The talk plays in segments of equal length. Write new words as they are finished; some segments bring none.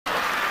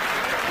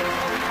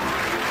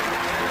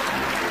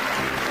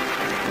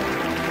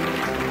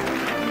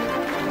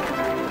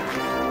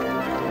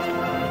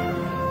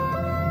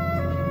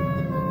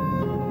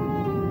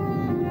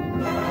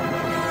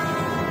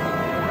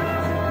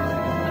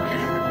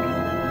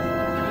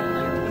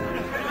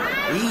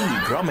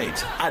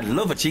Gromit, I'd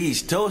love a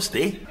cheese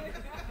toastie.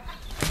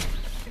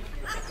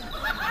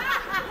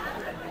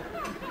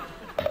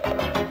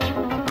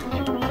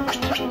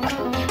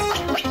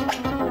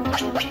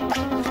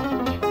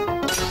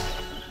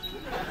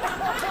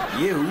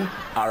 You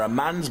are a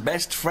man's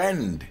best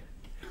friend.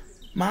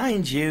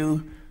 Mind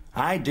you,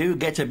 I do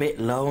get a bit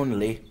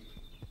lonely.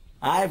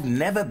 I've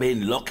never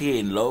been lucky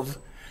in love.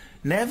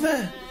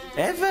 Never,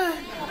 ever.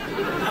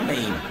 I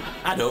mean,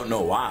 I don't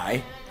know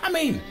why. I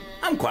mean,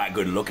 I'm quite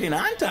good looking,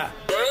 aren't I?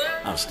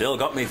 I've still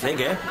got me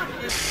figure.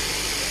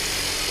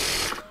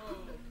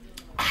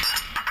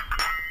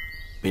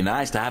 Be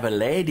nice to have a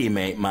lady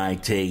make my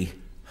tea.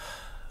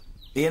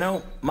 You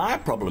know, my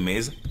problem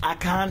is I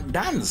can't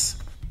dance.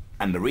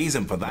 And the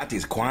reason for that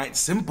is quite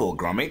simple,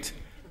 Gromit.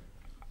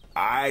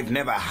 I've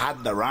never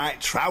had the right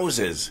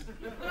trousers.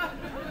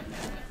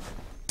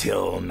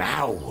 Till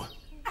now.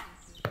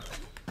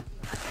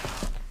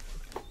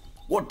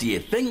 What do you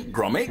think,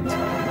 Gromit?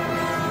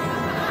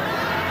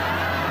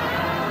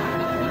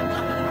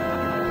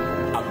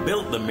 I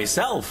built them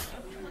myself,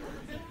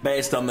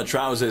 based on the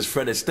trousers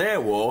Fred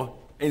Astaire wore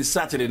in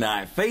Saturday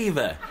Night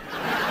Fever.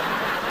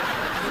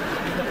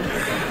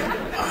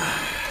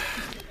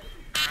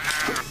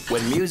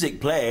 When music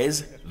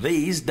plays,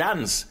 these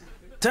dance.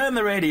 Turn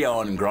the radio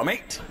on,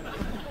 Gromit.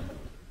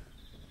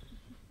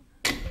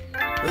 Hey!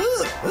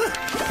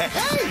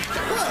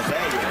 Oh,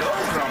 there you go,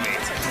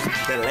 Gromit.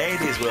 The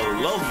ladies will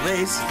love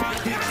this.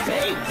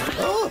 Hey!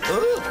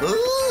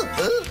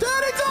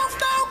 Turn it off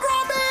now,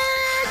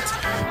 Gromit!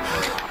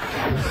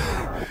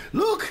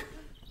 Look,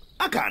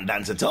 I can't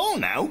dance at all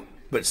now,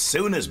 but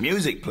soon as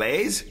music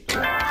plays...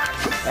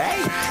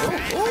 Hey!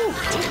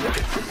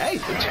 Hey!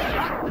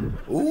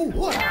 Ooh!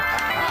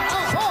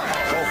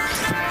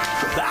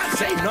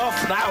 That's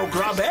enough now,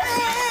 Gromit!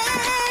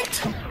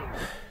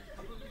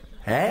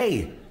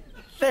 Hey,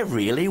 they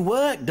really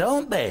work,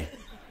 don't they?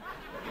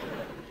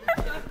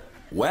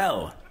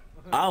 Well,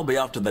 I'll be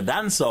off to the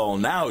dance hall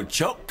now,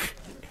 Chuck.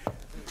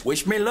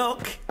 Wish me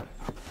luck.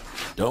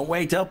 Don't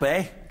wait up,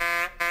 eh?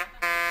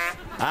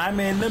 I'm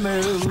in the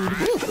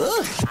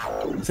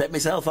mood. Set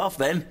myself off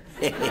then.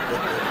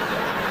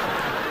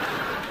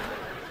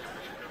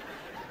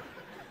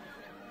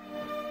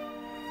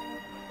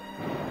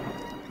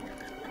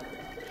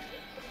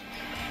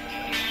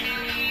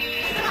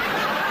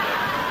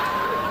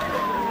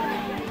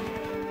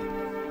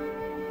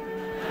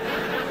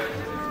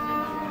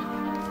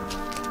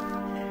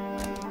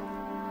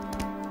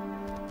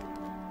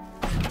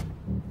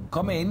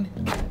 Come in.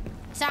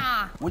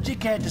 Ta. Would you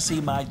care to see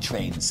my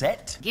train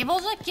set? Give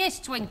us a kiss,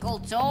 Twinkle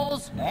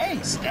Toes. Hey,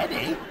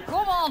 steady.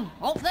 Come on,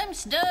 up them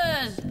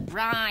stairs.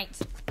 Right,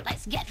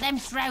 let's get them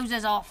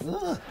trousers off.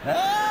 What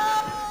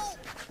are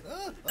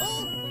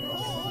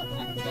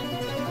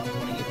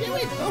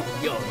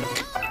you doing?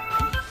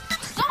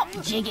 Stop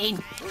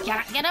jigging.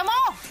 Can't get them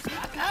off.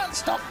 I can't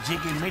stop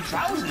jigging my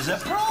trousers. A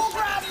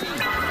programme.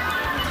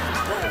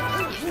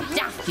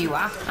 Daft you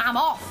are. I'm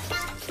off.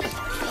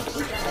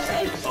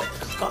 Hey,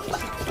 come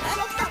back.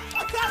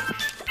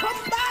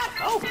 Come back.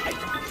 Oh, hey,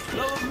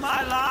 love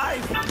my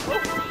life.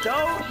 Oh,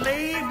 don't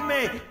leave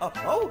me.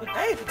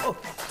 Hey,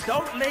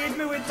 don't leave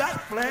me with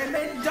that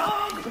flaming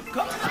dog.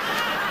 Come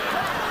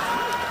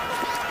back.